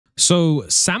So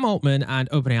Sam Altman and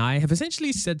OpenAI have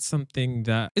essentially said something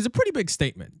that is a pretty big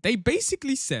statement. They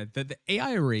basically said that the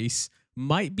AI race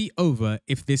might be over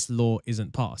if this law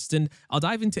isn't passed. And I'll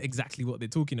dive into exactly what they're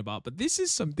talking about, but this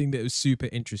is something that is super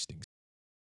interesting.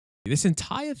 This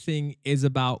entire thing is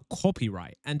about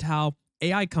copyright and how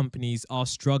AI companies are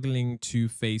struggling to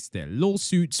face their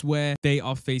lawsuits where they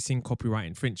are facing copyright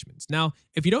infringements. Now,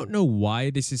 if you don't know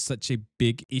why this is such a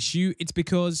big issue, it's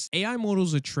because AI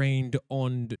models are trained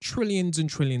on trillions and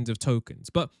trillions of tokens.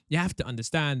 But you have to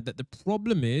understand that the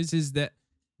problem is that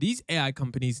these AI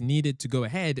companies needed to go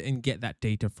ahead and get that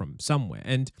data from somewhere.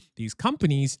 And these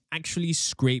companies actually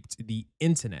scraped the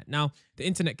internet. Now, the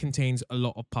internet contains a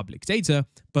lot of public data,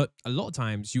 but a lot of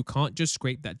times you can't just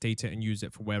scrape that data and use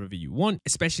it for wherever you want,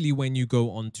 especially when you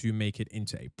go on to make it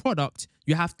into a product.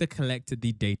 You have to collect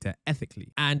the data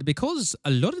ethically. And because a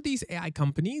lot of these AI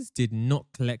companies did not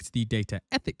collect the data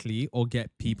ethically or get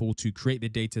people to create the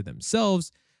data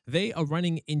themselves, they are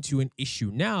running into an issue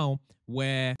now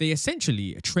where they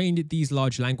essentially trained these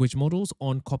large language models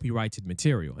on copyrighted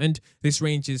material. And this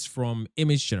ranges from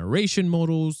image generation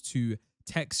models to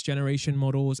text generation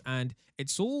models. And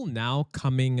it's all now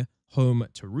coming home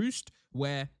to roost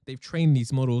where they've trained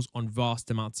these models on vast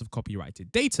amounts of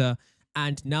copyrighted data.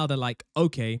 And now they're like,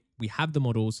 okay, we have the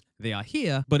models, they are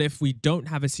here. But if we don't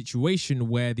have a situation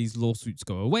where these lawsuits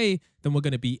go away, then we're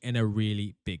going to be in a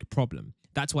really big problem.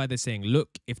 That's why they're saying, look,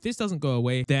 if this doesn't go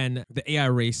away, then the AI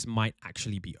race might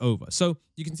actually be over. So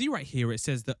you can see right here, it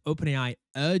says that OpenAI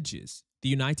urges the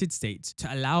United States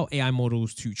to allow AI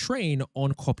models to train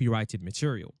on copyrighted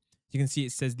material. You can see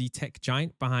it says the tech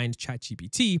giant behind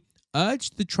ChatGPT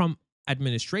urged the Trump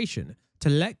administration to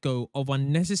let go of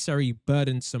unnecessary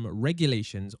burdensome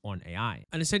regulations on AI.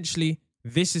 And essentially,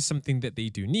 this is something that they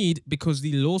do need because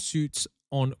the lawsuits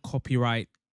on copyright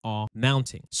are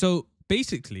mounting. So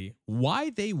basically, why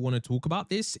they want to talk about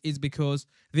this is because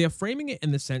they are framing it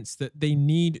in the sense that they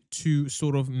need to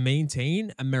sort of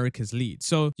maintain America's lead.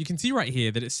 So you can see right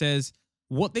here that it says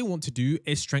what they want to do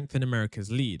is strengthen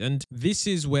America's lead. And this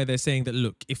is where they're saying that,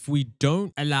 look, if we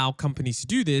don't allow companies to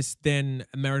do this, then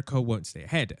America won't stay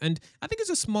ahead. And I think it's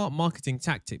a smart marketing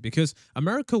tactic because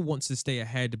America wants to stay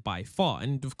ahead by far.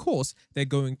 And of course, they're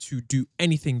going to do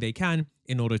anything they can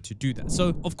in order to do that.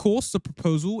 So, of course, the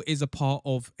proposal is a part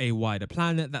of a wider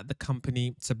plan that the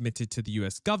company submitted to the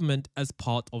US government as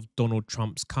part of Donald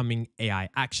Trump's coming AI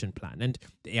action plan. And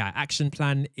the AI action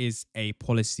plan is a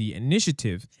policy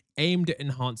initiative aimed at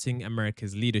enhancing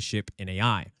America's leadership in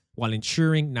AI while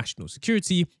ensuring national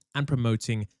security and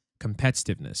promoting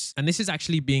competitiveness. And this is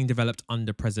actually being developed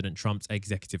under President Trump's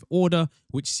executive order,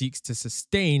 which seeks to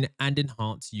sustain and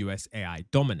enhance US AI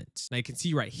dominance. Now you can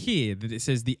see right here that it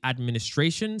says the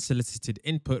administration solicited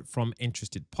input from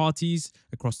interested parties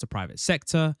across the private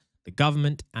sector, the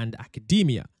government, and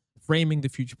academia, framing the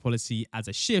future policy as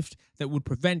a shift that would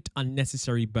prevent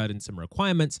unnecessary burdensome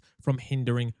requirements from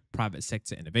hindering private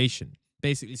sector innovation.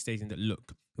 Basically stating that,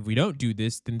 look, if we don't do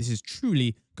this, then this is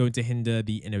truly going to hinder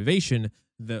the innovation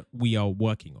that we are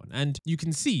working on. And you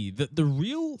can see that the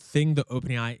real thing that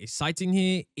OpenAI is citing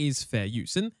here is fair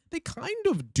use. And they kind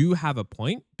of do have a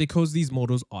point because these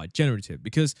models are generative,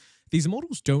 because these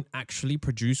models don't actually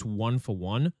produce one for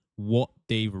one what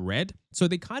they've read. So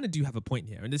they kind of do have a point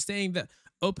here. And they're saying that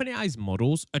OpenAI's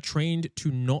models are trained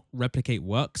to not replicate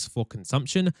works for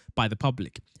consumption by the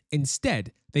public.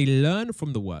 Instead, they learn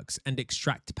from the works and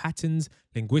extract patterns,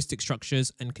 linguistic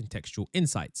structures, and contextual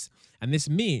insights. And this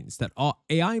means that our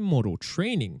AI model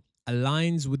training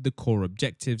aligns with the core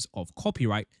objectives of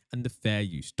copyright and the fair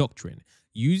use doctrine,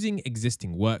 using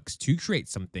existing works to create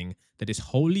something that is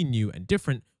wholly new and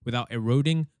different without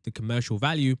eroding the commercial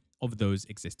value of those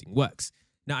existing works.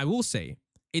 Now, I will say,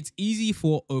 it's easy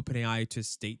for OpenAI to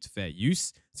state fair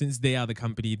use since they are the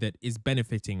company that is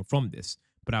benefiting from this.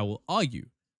 But I will argue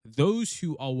those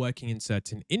who are working in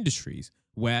certain industries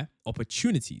where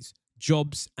opportunities,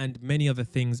 jobs, and many other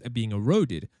things are being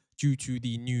eroded due to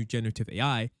the new generative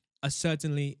AI are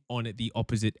certainly on the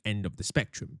opposite end of the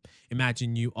spectrum.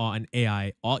 Imagine you are an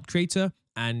AI art creator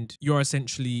and you're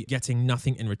essentially getting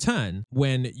nothing in return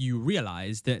when you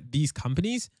realize that these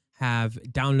companies have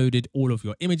downloaded all of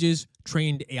your images,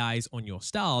 trained AIs on your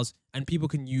styles, and people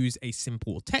can use a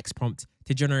simple text prompt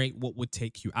to generate what would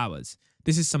take you hours.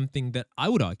 This is something that I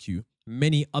would argue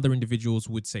many other individuals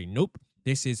would say, nope,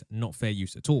 this is not fair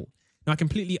use at all. Now, I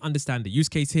completely understand the use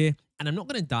case here, and I'm not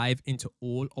going to dive into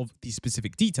all of these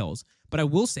specific details, but I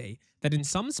will say that in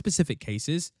some specific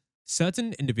cases,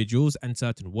 certain individuals and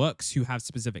certain works who have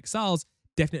specific styles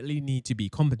definitely need to be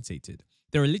compensated.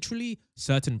 There are literally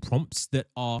certain prompts that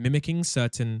are mimicking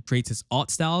certain creators'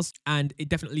 art styles, and it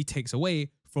definitely takes away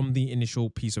from the initial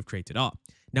piece of created art.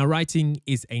 Now, writing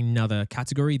is another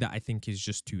category that I think is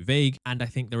just too vague, and I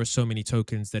think there are so many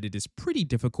tokens that it is pretty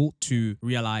difficult to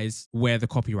realize where the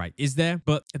copyright is there.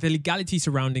 But the legality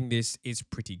surrounding this is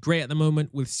pretty great at the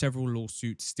moment, with several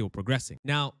lawsuits still progressing.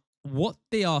 Now, what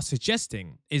they are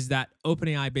suggesting is that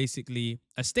OpenAI basically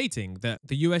are stating that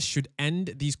the US should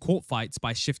end these court fights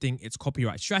by shifting its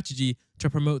copyright strategy to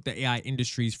promote the AI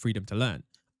industry's freedom to learn.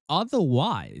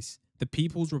 Otherwise, the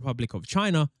People's Republic of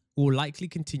China will likely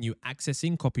continue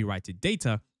accessing copyrighted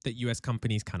data that US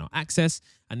companies cannot access,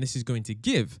 and this is going to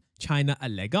give China a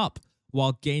leg up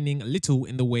while gaining little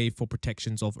in the way for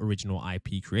protections of original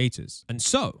IP creators. And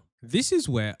so, this is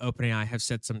where OpenAI have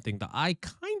said something that I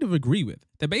kind of agree with.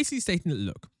 They're basically stating that,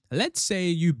 look, let's say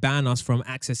you ban us from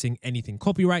accessing anything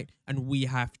copyright and we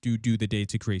have to do the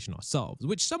data creation ourselves,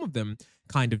 which some of them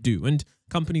kind of do. And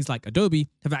companies like Adobe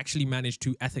have actually managed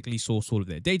to ethically source all of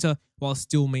their data while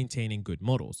still maintaining good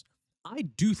models. I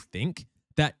do think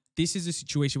that this is a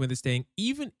situation where they're saying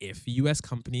even if US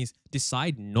companies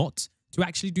decide not to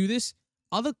actually do this,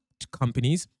 other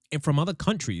companies and from other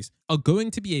countries are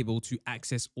going to be able to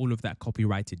access all of that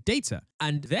copyrighted data,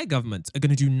 and their governments are going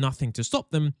to do nothing to stop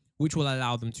them, which will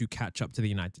allow them to catch up to the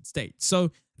United States.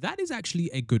 So that is actually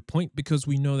a good point, because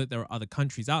we know that there are other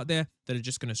countries out there that are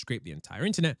just going to scrape the entire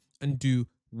internet and do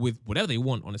with whatever they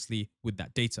want, honestly, with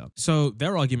that data. So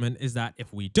their argument is that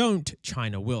if we don't,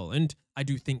 China will. And I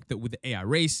do think that with the AI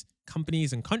race,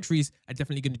 companies and countries are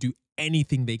definitely going to do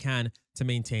anything they can to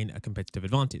maintain a competitive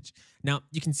advantage. Now,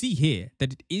 you can see here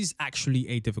that it is actually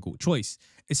a difficult choice.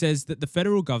 It says that the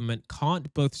federal government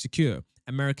can't both secure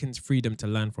Americans' freedom to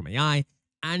learn from AI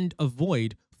and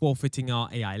avoid forfeiting our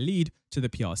AI lead to the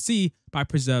PRC by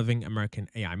preserving American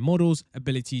AI models'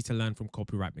 ability to learn from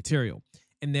copyright material.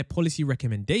 In their policy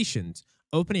recommendations,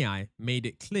 OpenAI made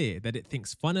it clear that it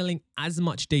thinks funneling as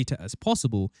much data as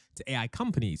possible to AI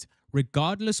companies,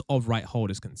 regardless of right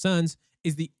holders' concerns,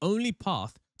 is the only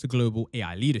path to global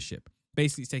AI leadership.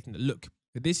 Basically stating that, look,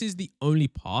 this is the only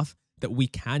path that we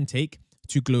can take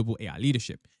to global AI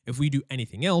leadership. If we do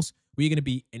anything else, we're going to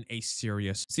be in a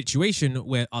serious situation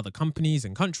where other companies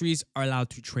and countries are allowed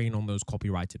to train on those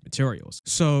copyrighted materials.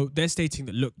 So they're stating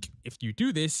that, look, if you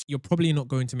do this, you're probably not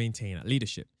going to maintain that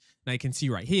leadership. Now you can see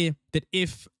right here that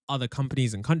if other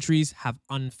companies and countries have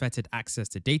unfettered access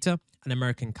to data and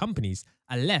American companies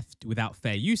are left without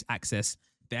fair use access,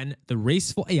 then the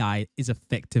race for AI is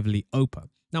effectively over.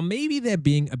 Now maybe they're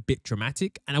being a bit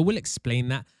dramatic, and I will explain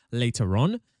that later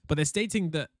on, but they're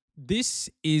stating that this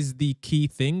is the key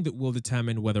thing that will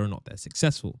determine whether or not they're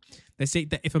successful. They state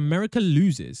that if America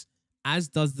loses, as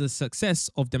does the success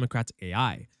of democratic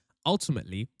AI,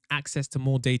 ultimately, access to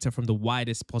more data from the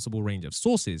widest possible range of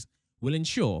sources will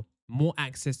ensure more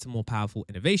access to more powerful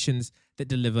innovations that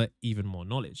deliver even more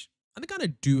knowledge. And they kind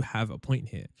of do have a point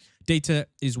here. Data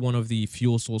is one of the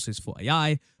fuel sources for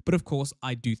AI, but of course,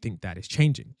 I do think that is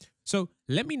changing. So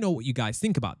let me know what you guys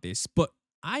think about this, but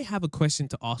I have a question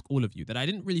to ask all of you that I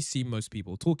didn't really see most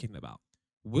people talking about.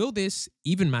 Will this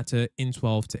even matter in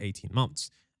 12 to 18 months?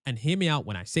 And hear me out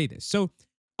when I say this. So,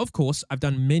 of course, I've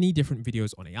done many different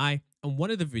videos on AI, and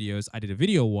one of the videos I did a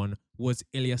video on was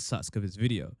Ilya Sutskever's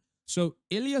video. So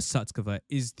Ilya Sutskever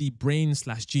is the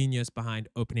brain/genius behind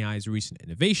OpenAI's recent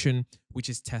innovation, which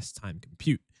is test time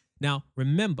compute. Now,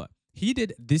 remember, he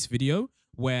did this video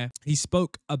where he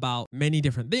spoke about many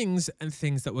different things and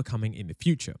things that were coming in the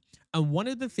future. And one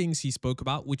of the things he spoke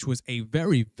about, which was a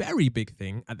very, very big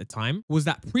thing at the time, was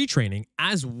that pre-training,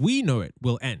 as we know it,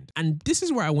 will end. And this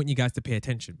is where I want you guys to pay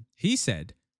attention. He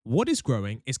said, what is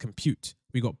growing is compute.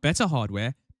 We got better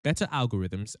hardware, better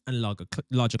algorithms, and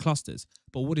larger clusters.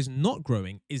 But what is not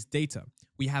growing is data.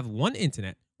 We have one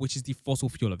internet, which is the fossil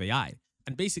fuel of AI.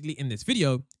 And basically in this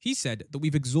video, he said that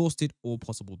we've exhausted all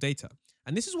possible data.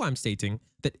 And this is why I'm stating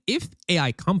that if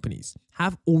AI companies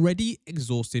have already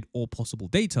exhausted all possible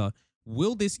data,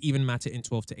 will this even matter in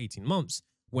 12 to 18 months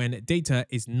when data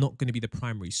is not going to be the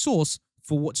primary source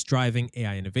for what's driving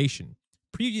AI innovation?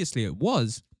 Previously it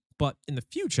was, but in the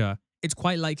future, it's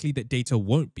quite likely that data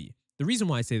won't be. The reason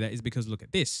why I say that is because look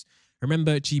at this.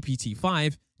 Remember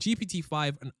GPT-5?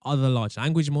 GPT-5 and other large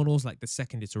language models like the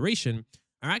second iteration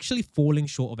are actually falling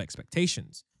short of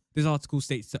expectations. This article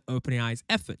states that OpenAI's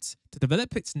efforts to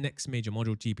develop its next major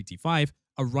module, GPT-5,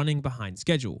 are running behind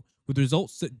schedule, with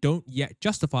results that don't yet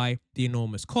justify the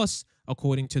enormous costs,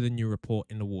 according to the new report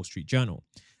in the Wall Street Journal.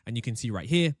 And you can see right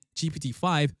here,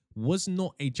 GPT-5 was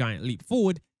not a giant leap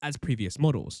forward as previous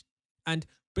models. And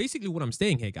basically what I'm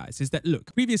saying here, guys, is that,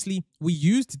 look, previously we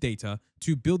used data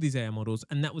to build these AI models,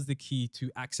 and that was the key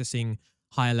to accessing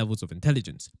higher levels of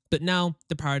intelligence. But now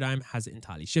the paradigm has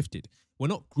entirely shifted. We're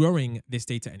not growing this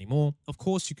data anymore. Of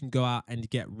course, you can go out and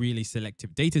get really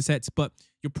selective data sets, but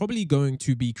you're probably going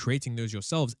to be creating those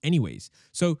yourselves anyways.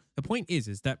 So the point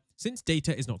is that since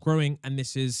data is not growing, and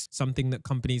this is something that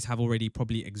companies have already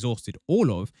probably exhausted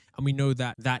all of, and we know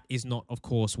that that is not, of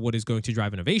course, what is going to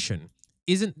drive innovation,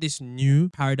 isn't this new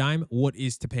paradigm what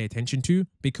is to pay attention to?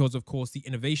 Because, of course, the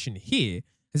innovation here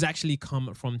has actually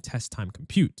come from test time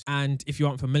compute. And if you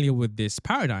aren't familiar with this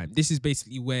paradigm, this is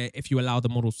basically where if you allow the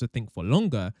models to think for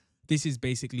longer, this is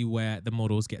basically where the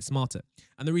models get smarter.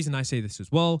 And the reason I say this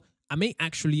as well, I may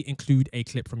actually include a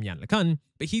clip from Yann LeCun,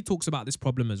 but he talks about this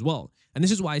problem as well. And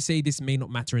this is why I say this may not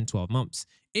matter in 12 months.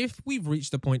 If we've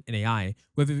reached a point in AI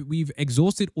where we've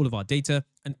exhausted all of our data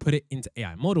and put it into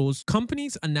AI models,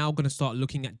 companies are now going to start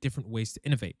looking at different ways to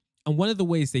innovate. And one of the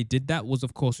ways they did that was,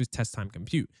 of course, with test time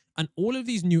compute. And all of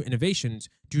these new innovations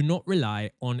do not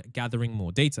rely on gathering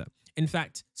more data. In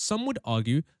fact, some would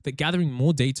argue that gathering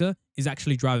more data is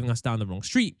actually driving us down the wrong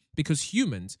street, because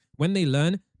humans, when they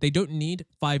learn, they don't need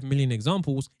 5 million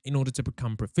examples in order to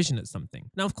become proficient at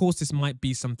something. Now, of course, this might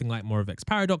be something like Moravec's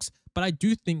paradox, but I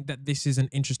do think that this is an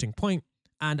interesting point,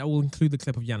 and I will include the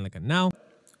clip of Yann LeCun now.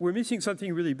 We're missing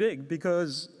something really big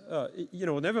because,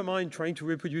 never mind trying to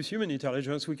reproduce human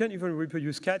intelligence, we can't even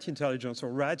reproduce cat intelligence or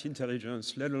rat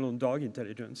intelligence, let alone dog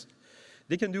intelligence.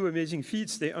 They can do amazing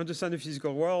feats. They understand the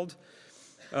physical world.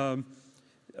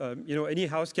 Any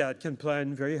house cat can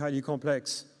plan very highly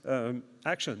complex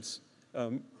actions.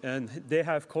 And they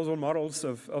have causal models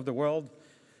of the world.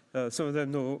 Some of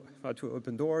them know how to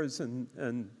open doors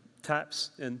and taps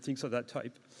and things of that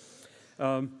type.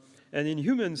 And in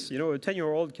humans, a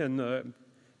 10-year-old can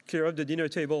clear up the dinner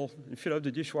table and fill up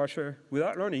the dishwasher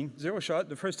without learning, zero shot.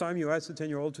 The first time you ask the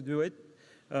 10-year-old to do it,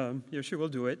 he or she will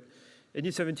do it. Any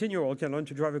 17-year-old can learn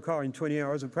to drive a car in 20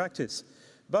 hours of practice.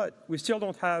 But we still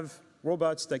don't have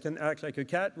robots that can act like a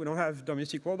cat. We don't have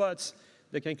domestic robots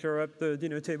that can clear up the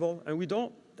dinner table. And we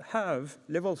don't have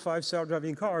level 5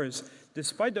 self-driving cars,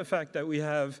 despite the fact that we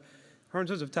have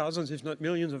hundreds of thousands, if not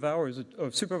millions of hours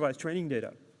of supervised training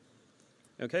data.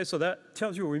 Okay, so that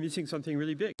tells you we're missing something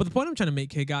really big. But the point I'm trying to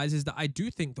make here, guys, is that I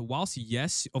do think that whilst,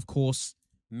 yes, of course,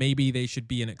 maybe they should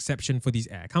be an exception for these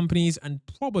AI companies and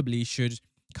probably should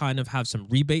kind of have some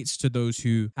rebates to those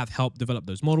who have helped develop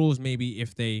those models. Maybe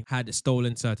if they had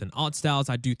stolen certain art styles,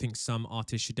 I do think some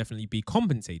artists should definitely be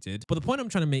compensated. But the point I'm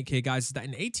trying to make here, guys, is that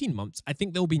in 18 months, I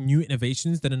think there will be new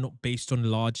innovations that are not based on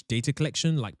large data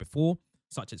collection like before,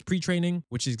 such as pre-training,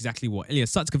 which is exactly what Ilya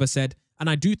Sutskever said. And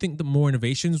I do think that more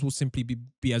innovations will simply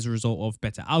be as a result of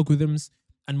better algorithms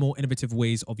and more innovative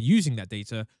ways of using that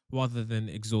data rather than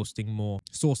exhausting more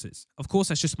sources. Of course,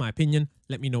 that's just my opinion.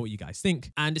 Let me know what you guys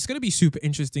think. And it's going to be super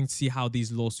interesting to see how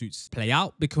these lawsuits play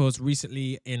out, because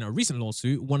recently, in a recent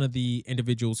lawsuit, one of the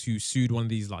individuals who sued one of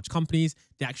these large companies,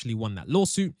 they actually won that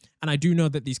lawsuit. And I do know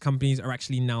that these companies are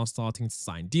actually now starting to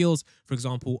sign deals. For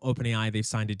example, OpenAI, they've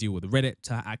signed a deal with Reddit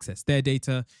to access their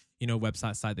data,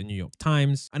 websites like the New York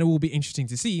Times. And it will be interesting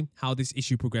to see how this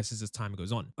issue progresses as time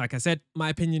goes on. Like I said, my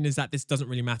opinion is that this doesn't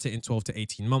really matter in 12 to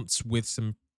 18 months with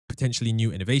some potentially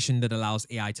new innovation that allows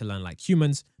AI to learn like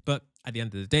humans. But at the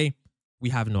end of the day,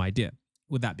 we have no idea.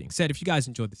 With that being said, if you guys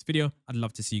enjoyed this video, I'd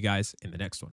love to see you guys in the next one.